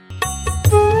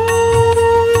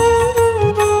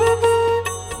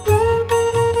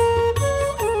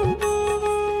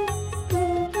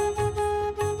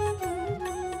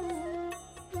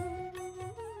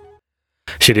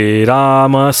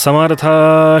श्रीराम समर्थ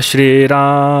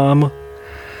श्रीराम.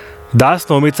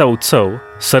 दासनवमीचा उत्सव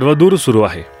सर्वदूर सुरू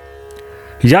आहे.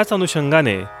 याच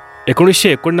अनुषंगाने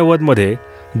 1989मध्ये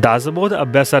दासबोध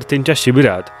अभ्यासार्थींच्या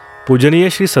शिबिरात पूजनीय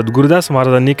श्री सद्गुरुदास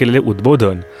महाराजांनी केलेले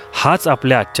उद्बोधन हाच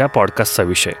आपल्या आजच्या पॉडकास्टचा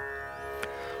विषय.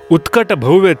 उत्कट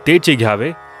भव्य तेचे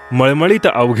घ्यावे, मळमळीत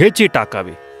अवघेची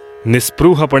टाकावे,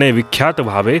 निस्पृहपणे विख्यात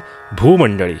व्हावे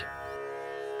भूमंडळी.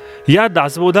 या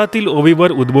दासबोधातील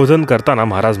ओवीवर उद्बोधन करताना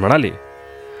महाराज म्हणाले,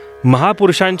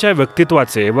 महापुरुषांच्या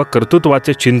व्यक्तित्वाचे व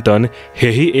कर्तृत्वाचे चिंतन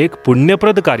हेही एक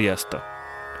पुण्यप्रद कार्य असतं.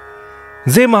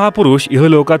 जे महापुरुष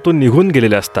इहलोकातून निघून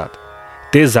गेलेले असतात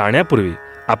ते जाण्यापूर्वी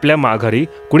आपल्या माघारी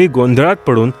कुणी गोंधळात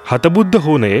पडून हतबुद्ध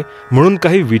होऊ नये म्हणून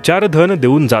काही विचारधन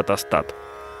देऊन जात असतात.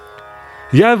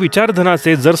 या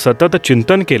विचारधनाचे जर सतत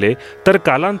चिंतन केले तर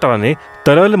कालांतराने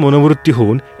तरल मनोवृत्ती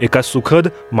होऊन एका सुखद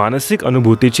मानसिक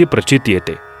अनुभूतीची प्रचिती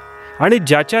येते आणि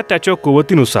ज्याच्या त्याच्या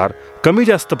कुवतीनुसार कमी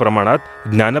जास्त प्रमाणात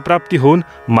ज्ञानप्राप्ती होऊन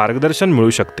मार्गदर्शन मिळू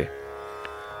शकते.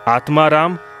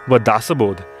 आत्माराम व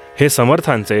दासबोध हे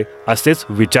समर्थांचे असेच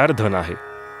विचारधन आहे.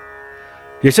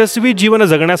 यशस्वी जीवन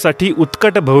जगण्यासाठी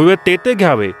उत्कट भव्य तेथे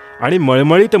घ्यावे आणि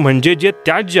मळमळीत म्हणजे जे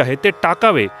त्याज्य आहे ते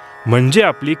टाकावे म्हणजे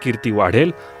आपली कीर्ती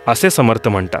वाढेल असे समर्थ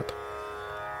म्हणतात.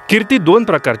 कीर्ती दोन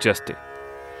प्रकारची असते,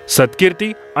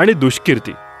 सत्कीर्ती आणि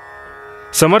दुष्कीर्ती.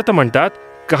 समर्थ म्हणतात,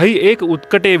 काही एक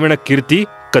उत्कटे विण कीर्ती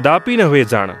कदापि नव्हे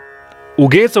जाण,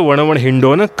 उगेच वणवण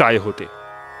हिंडोन काय होते.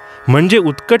 म्हणजे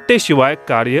उत्कटतेशिवाय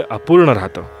कार्य अपूर्ण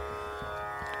राहतं.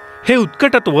 हे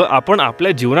उत्कटत्व आपण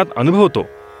आपल्या जीवनात अनुभवतो.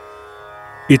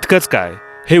 इतकंच काय,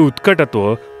 हे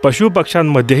उत्कटत्व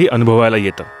पशुपक्ष्यांमध्येही अनुभवायला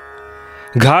येतं.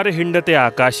 घार हिंडते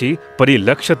आकाशी परी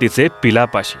लक्ष तिचे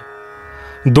पिलापाशी.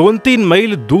 2-3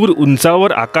 मैल दूर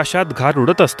उंचावर आकाशात घार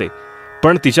उडत असते,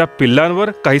 पण तिच्या पिल्लांवर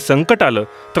काही संकट आलं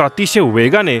तर अतिशय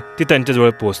वेगाने ती त्यांच्याजवळ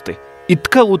पोहोचते.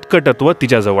 इतकं उत्कटत्व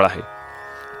तिच्याजवळ आहे.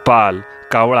 पाल,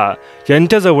 कावळा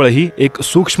यांच्याजवळही एक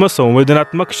सूक्ष्म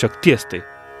संवेदनात्मक शक्ती असते.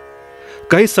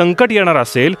 काही संकट येणार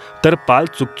असेल तर पाल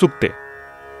चुकचुकते.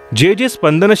 जे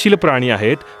स्पंदनशील प्राणी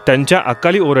आहेत त्यांच्या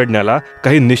अकाली ओरडण्याला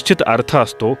काही निश्चित अर्थ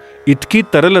असतो. इतकी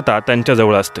तरलता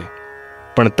त्यांच्याजवळ असते.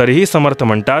 पण तरीही समर्थ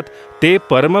म्हणतात, ते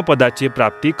परमपदाची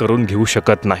प्राप्ती करून घेऊ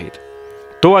शकत नाहीत.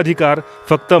 तो अधिकार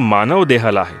फक्त मानव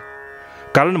देहाला आहे,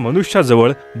 कारण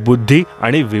मनुष्याजवळ बुद्धी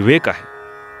आणि विवेक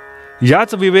आहे.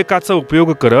 याच विवेकाचा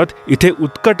उपयोग करत इथे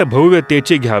उत्कट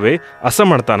भव्यतेचे घ्यावे असं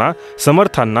म्हणताना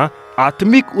समर्थांना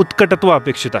आत्मिक उत्कटत्व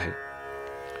अपेक्षित आहे.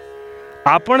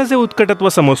 आपण जे उत्कटत्व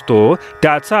समजतो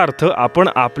त्याचा अर्थ आपण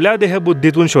आपल्या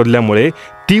देहबुद्धीतून शोधल्यामुळे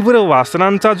तीव्र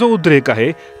वासनांचा जो उद्रेक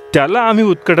आहे त्याला आम्ही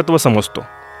उत्कटत्व समजतो.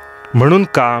 म्हणून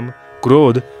काम,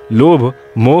 क्रोध, लोभ,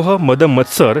 मोह, मद,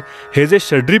 मत्सर हे जे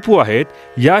षड्रिपू आहेत,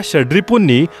 या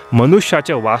षड्रिपूंनी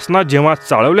मनुष्याच्या वासना जेव्हा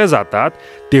चाळवल्या जातात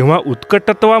तेव्हा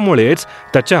उत्कटत्वामुळेच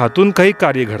त्याच्या हातून काही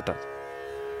कार्य घडतात.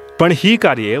 पण ही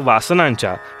कार्ये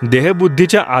वासनांच्या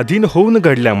देहबुद्धीच्या अधीन होऊन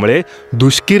घडल्यामुळे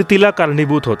दुष्कीर्तीला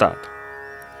कारणीभूत होतात.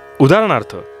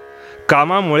 उदाहरणार्थ,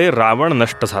 कामामुळे रावण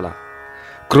नष्ट झाला,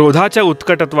 क्रोधाच्या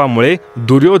उत्कटत्वामुळे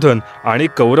दुर्योधन आणि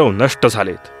कौरव नष्ट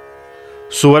झालेत,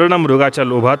 सुवर्ण मृगाच्या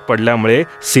लोभात पडल्यामुळे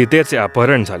सीतेचे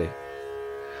अपहरण झाले,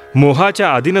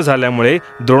 मोहाच्या अधीन झाल्यामुळे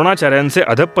द्रोणाचार्यांचे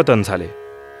अधःपतन झाले,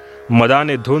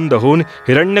 मदाने धुंद होऊन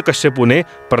हिरण्यकश्यपूने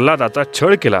प्रल्हादाचा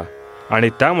छळ केला आणि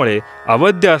त्यामुळे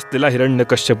अवध्य असलेला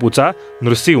हिरण्यकश्यपूचा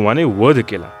नृसिंहाने वध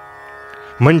केला.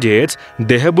 म्हणजेच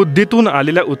देहबुद्धीतून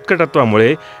आलेल्या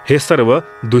उत्कटत्वामुळे हे सर्व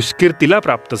दुष्कीर्तीला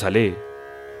प्राप्त झाले.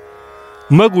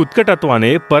 मग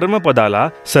उत्कटत्वाने परमपदाला,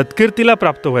 सत्कीर्तीला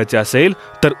प्राप्त व्हायचे असेल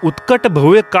तर उत्कट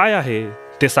भव्य काय आहे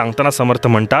ते सांगताना समर्थ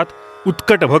म्हणतात,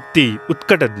 उत्कट भक्ती,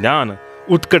 उत्कट ज्ञान,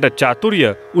 उत्कट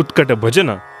चातुर्य, उत्कट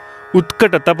भजन,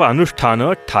 उत्कट तप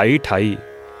अनुष्ठान ठाई ठाई.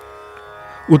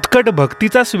 उत्कट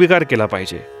भक्तीचा स्वीकार केला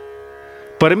पाहिजे.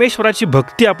 परमेश्वराची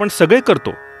भक्ती आपण सगळे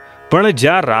करतो, पण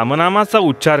ज्या रामनामाचा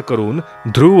उच्चार करून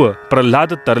ध्रुव,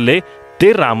 प्रल्हाद तरले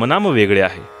ते रामनाम वेगळे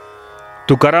आहे.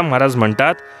 तुकाराम महाराज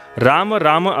म्हणतात, राम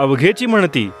राम अवघेची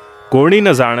म्हणती, कोणी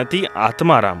न जाणती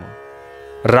आत्माराम.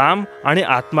 राम आणि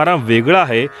आत्माराम वेगळं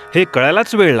आहे हे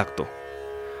कळायलाच वेळ लागतो.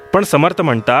 पण समर्थ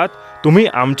म्हणतात, तुम्ही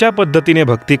आमच्या पद्धतीने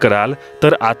भक्ती कराल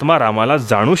तर आत्मारामाला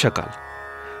जाणू शकाल.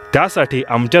 त्यासाठी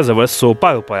आमच्याजवळ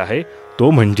सोपा उपाय आहे,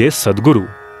 तो म्हणजे सद्गुरू.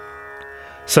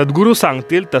 सद्गुरू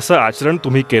सांगतील तसं आचरण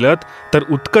तुम्ही केलं तर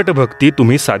उत्कट भक्ती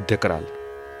तुम्ही साध्य कराल.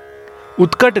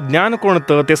 उत्कट ज्ञान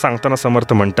कोणतं ते सांगताना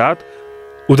समर्थ म्हणतात,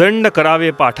 उदंड करावे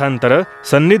पाठांतर,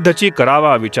 सन्निधची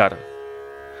करावा विचार.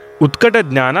 उत्कट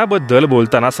ज्ञानाबद्दल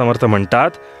बोलताना समर्थ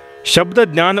म्हणतात, शब्द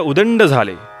ज्ञान उदंड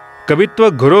झाले, कवित्व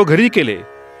घरोघरी केले,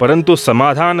 परंतु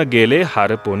समाधान गेले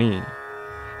हारपोनी.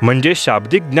 म्हणजे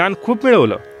शाब्दिक ज्ञान खूप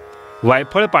मिळवलं,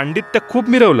 वायफळ पांडित्य खूप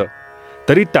मिरवलं,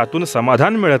 तरी त्यातून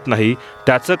समाधान मिळत नाही,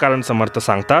 त्याचं कारण समर्थ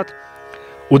सांगतात.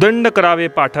 उदंड करावे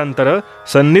पाठांतर,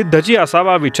 सन्निधची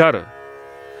असावा विचार.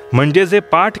 म्हणजे जे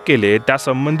पाठ केले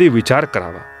त्यासंबंधी विचार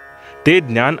करावा, ते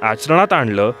ज्ञान आचरणात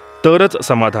आणलं तरच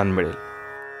समाधान मिळेल.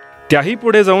 त्याही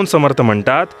पुढे जाऊन समर्थ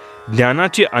म्हणतात,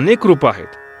 ज्ञानाची अनेक रूपं आहेत,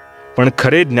 पण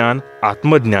खरे ज्ञान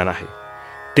आत्मज्ञान आहे.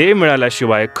 ते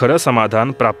मिळाल्याशिवाय खरं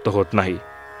समाधान प्राप्त होत नाही.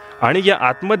 आणि या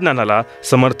आत्मज्ञानाला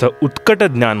समर्थ उत्कट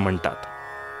ज्ञान म्हणतात.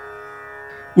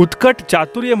 उत्कट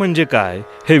चातुर्य म्हणजे काय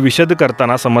हे विशद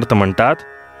करताना समर्थ म्हणतात,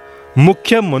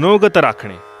 मुख्य मनोगत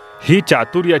राखणे ही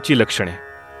चातुर्याची लक्षणे.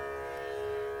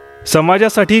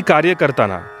 समाजासाठी कार्य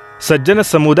करताना सज्जन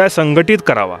समुदाय संघटित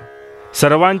करावा,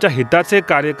 सर्वांच्या हिताचे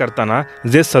कार्य करताना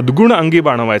जे सद्गुण अंगी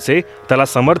बाणवायचे त्याला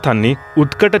समर्थांनी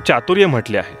उत्कट चातुर्य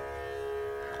म्हटले आहे.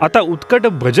 आता उत्कट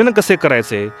भजन कसे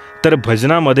करायचे, तर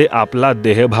भजनामध्ये आपला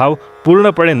देहभाव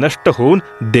पूर्णपणे नष्ट होऊन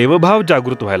देवभाव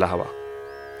जागृत व्हायला हवा.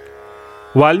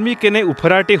 वाल्मिकीने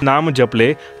उफराटे नाम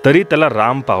जपले तरी त्याला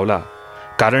राम पावला,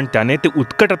 कारण त्याने ते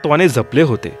उत्कटत्वाने जपले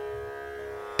होते.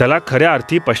 त्याला खऱ्या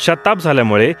अर्थी पश्चाताप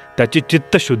झाल्यामुळे त्याची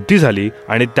चित्तशुद्धी झाली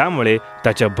आणि त्यामुळे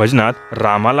त्याच्या भजनात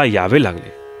रामाला यावे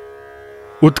लागले.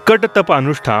 उत्कट तप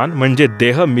अनुष्ठान म्हणजे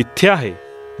देह मिथ्या आहे,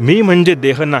 मी म्हणजे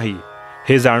देह नाही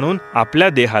हे जाणून आपल्या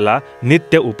देहाला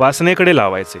नित्य उपासनेकडे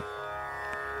लावायचे.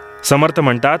 समर्थ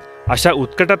म्हणतात, अशा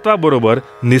उत्कटत्वाबरोबर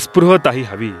निस्पृहताही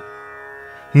हवी.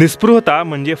 निस्पृहता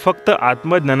म्हणजे फक्त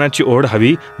आत्मज्ञानाची ओढ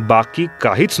हवी, बाकी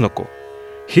काहीच नको.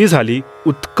 ही झाली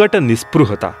उत्कट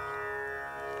निस्पृहता.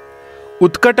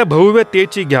 उत्कट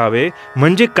भव्यतेची घ्यावे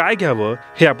म्हणजे काय घ्यावं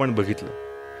हे आपण बघितलं.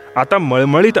 आता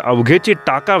मळमळीत अवघेची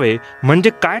टाकावे म्हणजे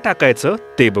काय टाकायचं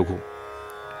ते बघू.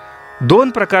 2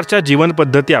 प्रकारच्या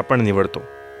जीवनपद्धती आपण निवडतो,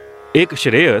 एक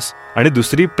श्रेयस आणि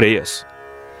दुसरी प्रेयस.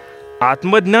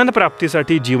 आत्मज्ञान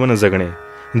प्राप्तीसाठी जीवन जगणे,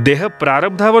 देह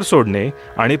प्रारब्धावर सोडणे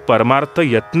आणि परमार्थ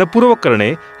यत्नपूर्वक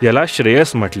करणे याला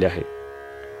श्रेयस म्हटले आहे.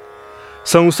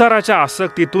 संसाराच्या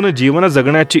आसक्तीतून जीवन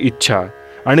जगण्याची इच्छा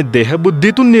आणि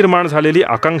देहबुद्धीतून निर्माण झालेली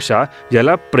आकांक्षा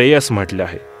याला प्रेयस म्हटले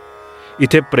आहे.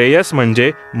 इथे प्रेयस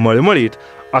म्हणजे मळमळीत,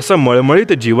 असं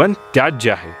मळमळीत जीवन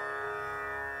त्याज्य आहे.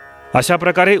 अशा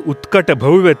प्रकारे उत्कट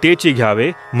भव्यतेची घ्यावे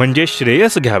म्हणजे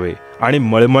श्रेयस घ्यावे आणि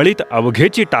मळमळीत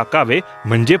अवघेची टाकावे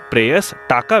म्हणजे प्रेयस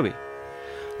टाकावे.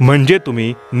 म्हणजे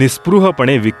तुम्ही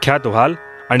निस्पृहपणे विख्यात व्हाल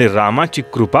आणि रामाची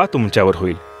कृपा तुमच्यावर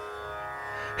होईल.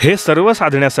 हे सर्व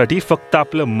साधण्यासाठी फक्त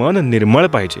आपलं मन निर्मळ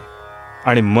पाहिजे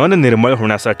आणि मन निर्मळ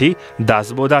होण्यासाठी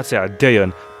दासबोधाचे अध्ययन,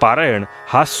 पारायण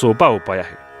हा सोपा उपाय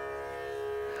आहे.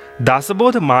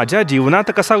 दासबोध माझ्या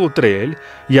जीवनात कसा उतरेल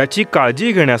याची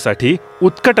काळजी घेण्यासाठी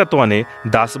उत्कटत्वाने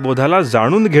दासबोधाला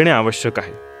जाणून घेणे आवश्यक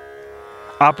आहे.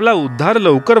 आपला उद्धार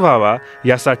लवकर व्हावा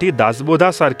यासाठी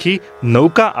दासबोधासारखी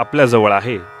नौका आपल्याजवळ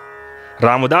आहे.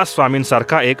 रामदास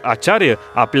स्वामींसारखा एक आचार्य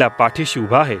आपल्या पाठीशी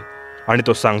उभा आहे आणि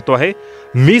तो सांगतो आहे,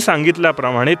 मी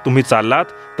सांगितल्याप्रमाणे तुम्ही चाललात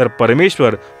तर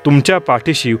परमेश्वर तुमच्या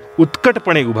पाठीशी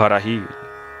उत्कटपणे उभा राहील.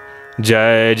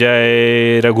 जय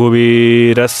जय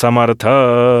रघुवीर समर्थ.